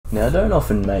Now, I don't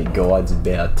often make guides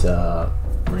about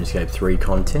RuneScape 3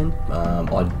 content.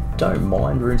 I don't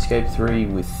mind RuneScape 3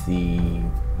 with the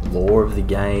lore of the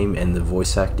game and the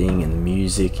voice acting and the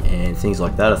music and things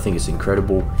like that. I think it's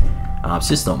incredible. It's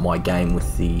just not my game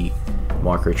with the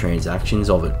microtransactions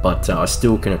of it, but I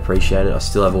still can appreciate it. I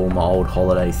still have all my old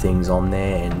holiday things on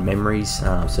there and memories,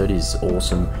 so it is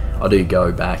awesome. I do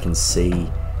go back and see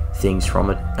things from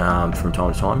it from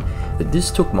time to time, but this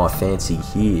took my fancy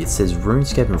here. It says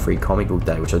RuneScape and Free Comic Book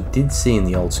Day, which I did see in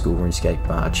the old school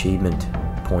RuneScape achievement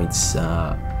points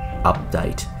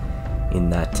update in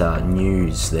that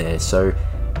news there. So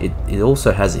it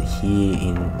also has it here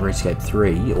in RuneScape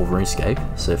 3 or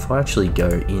RuneScape. So if I actually go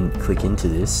in, click into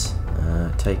this,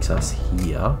 it takes us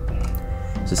here.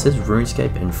 So it says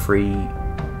RuneScape and Free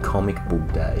Comic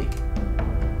Book Day.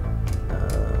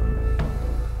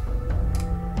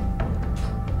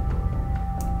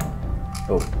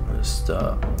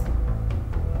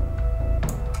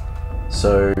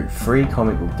 So, Free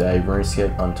Comic Book Day,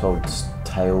 RuneScape Untold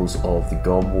Tales of the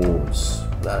God Wars.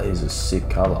 That is a sick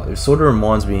cover. It sort of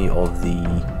reminds me of the,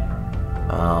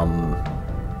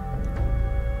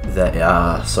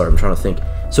 sorry, I'm trying to think.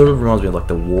 It sort of reminds me of like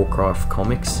the Warcraft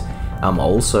comics.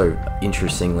 Also,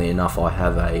 interestingly enough, I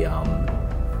have a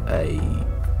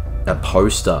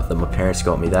poster that my parents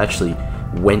got me. They actually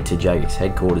went to Jagex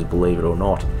headquarters, believe it or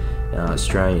not.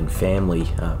 Australian family,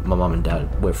 my mum and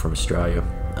dad were from Australia,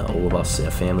 all of us,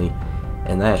 our family,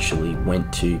 and they actually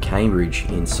went to Cambridge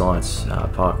in Science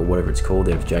Park or whatever it's called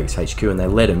there, Jagex HQ, and they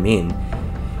let them in,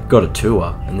 got a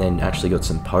tour, and then actually got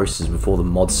some posters before the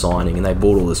mod signing, and they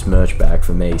bought all this merch back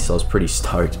for me, so I was pretty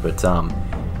stoked. But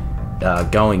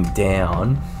going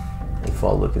down, if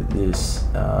I look at this,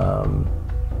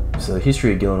 so the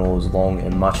history of Gillenall is long,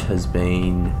 and much has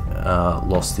been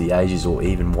lost to the ages or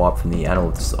even wiped from the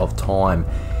annals of time.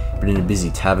 But in a busy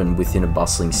tavern within a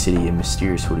bustling city, a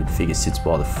mysterious hooded figure sits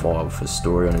by the fire with a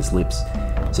story on his lips.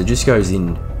 So it just goes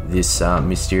in this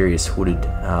mysterious hooded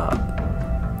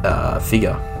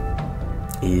figure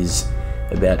is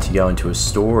about to go into a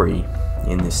story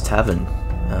in this tavern.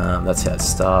 That's how it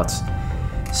starts.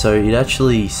 So it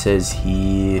actually says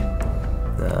here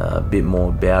a bit more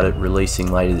about it.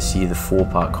 Releasing later this year, the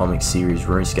 4-part comic series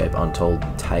RuneScape Untold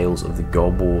Tales of the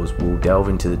God Wars will delve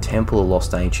into the Temple of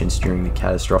Lost Ancients during the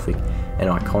catastrophic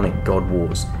and iconic God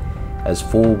Wars, as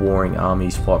 4 warring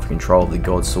armies fight for control of the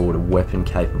God Sword, a weapon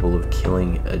capable of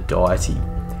killing a deity.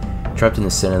 Trapped in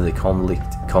the center of the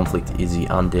conflict is the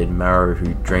undead Marrow,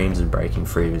 who dreams of breaking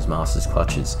free of his master's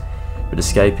clutches. But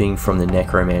escaping from the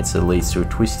necromancer leads to a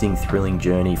twisting, thrilling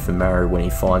journey for Marrow when he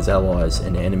finds allies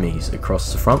and enemies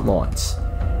across the front lines.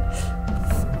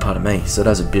 Pardon me. So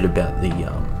that's a bit about the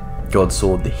God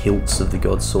Sword, the hilts of the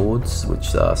God Swords,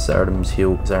 which are Saradam's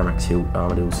hilt, Zaramac's hilt,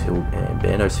 Armadill's hilt, and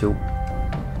Bando's hilt.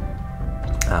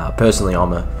 Personally,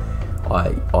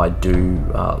 I do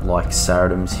like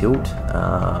Saradam's hilt.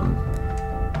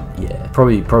 Yeah,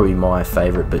 probably my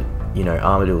favourite, but you know,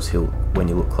 Armadill's hilt, when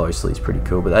you look closely, is pretty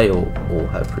cool, but they all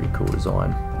have pretty cool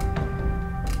design.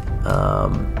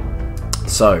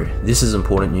 So this is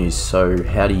important news. So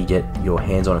how do you get your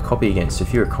hands on a copy again? So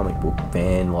if you're a comic book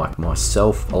fan like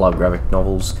myself, I love graphic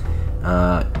novels.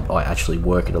 I actually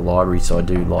work at a library, so I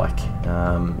do like,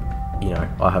 you know,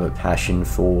 I have a passion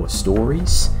for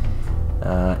stories,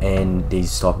 and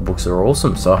these type of books are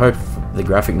awesome. So I hope the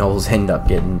graphic novels end up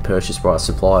getting purchased by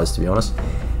suppliers, to be honest.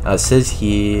 It says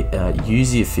here, use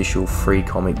the official Free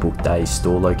Comic Book Day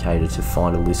store locator to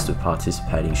find a list of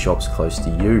participating shops close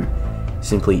to you.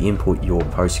 Simply input your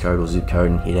postcode or zip code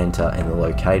and hit enter, and the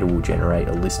locator will generate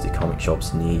a list of comic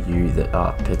shops near you that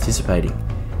are participating.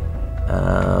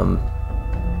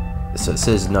 So it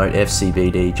says, note,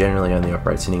 FCBD generally only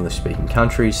operates in English speaking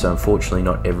countries, so unfortunately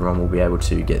not everyone will be able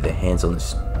to get their hands on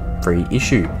this free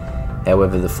issue.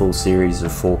 However, the full series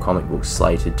of 4 comic books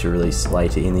slated to release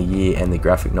later in the year and the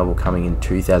graphic novel coming in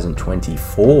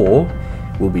 2024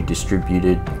 will be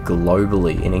distributed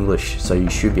globally in English, so you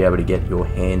should be able to get your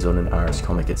hands on an RS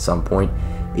comic at some point,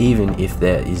 even if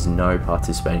there is no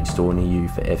participating store near you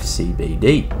for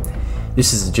FCBD.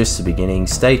 This is just the beginning.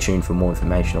 Stay tuned for more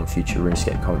information on future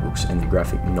RuneScape comic books and the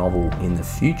graphic novel in the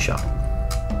future.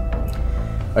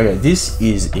 Okay, this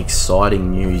is exciting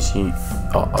news.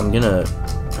 I'm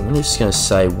just gonna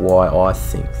say why I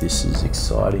think this is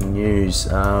exciting news.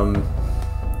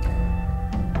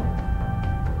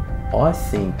 I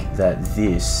think that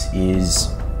this is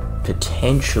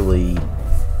potentially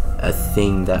a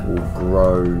thing that will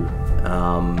grow,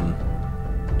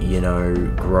 you know,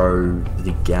 grow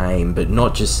the game, but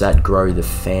not just that, grow the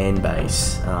fan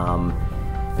base.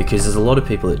 Because there's a lot of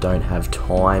people that don't have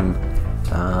time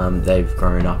they've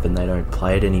grown up and they don't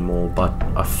play it anymore. But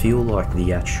I feel like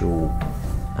the actual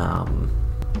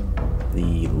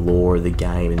the lore of the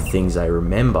game and things they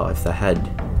remember, if they had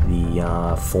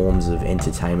the forms of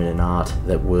entertainment and art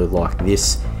that were like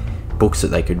this, books that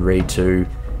they could read to,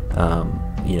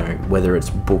 you know, whether it's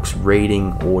books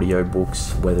reading, audio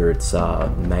books, whether it's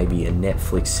maybe a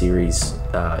Netflix series,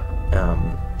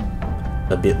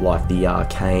 a bit like the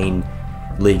Arcane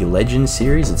League of Legends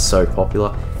series. It's so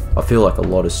popular. I feel like a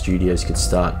lot of studios could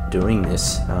start doing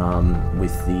this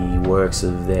with the works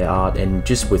of their art, and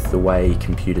just with the way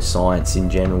computer science in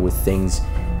general, with things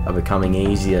are becoming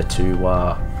easier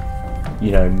to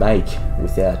you know, make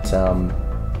without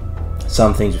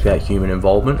some things without human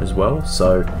involvement as well.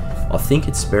 So I think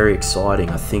it's very exciting.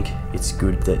 I think it's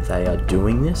good that they are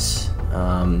doing this,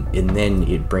 and then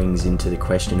it brings into the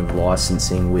question of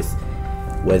licensing, with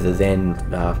whether then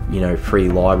you know, free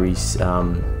libraries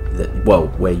that, well,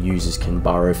 where users can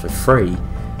borrow for free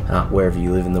wherever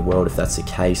you live in the world. If that's the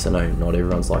case, I know not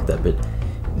everyone's like that, but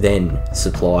then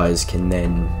suppliers can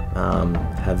then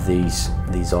have these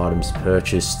items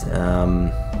purchased,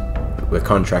 a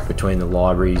contract between the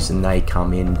libraries, and they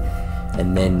come in,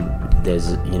 and then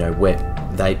there's, you know, where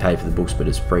they pay for the books but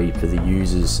it's free for the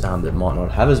users that might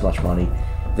not have as much money.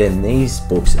 Then these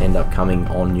books end up coming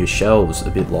on your shelves,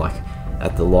 a bit like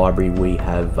at the library we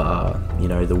have you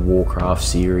know, the Warcraft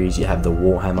series, you have the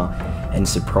Warhammer, and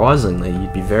surprisingly,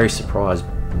 you'd be very surprised,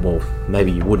 well,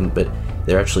 maybe you wouldn't, but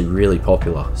they're actually really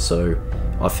popular. So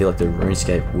I feel like the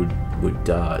RuneScape would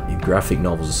graphic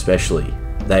novels especially,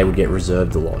 they would get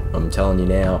reserved a lot. I'm telling you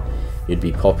now, it'd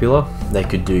be popular. They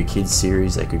could do kids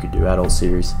series, they could do adult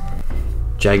series.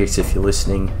 Jagex, if you're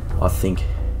listening, I think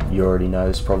you already know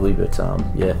this probably, but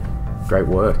yeah, great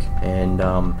work, and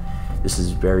this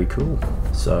is very cool.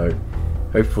 So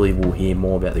hopefully we'll hear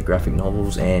more about the graphic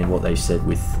novels and what they said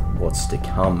with what's to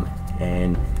come,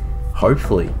 and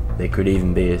hopefully there could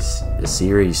even be a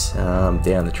series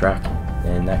down the track,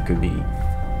 and that could be,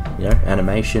 you know,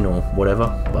 animation or whatever.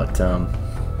 But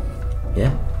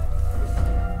yeah,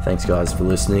 thanks guys for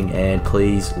listening, and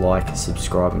please like,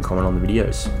 subscribe and comment on the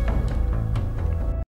videos.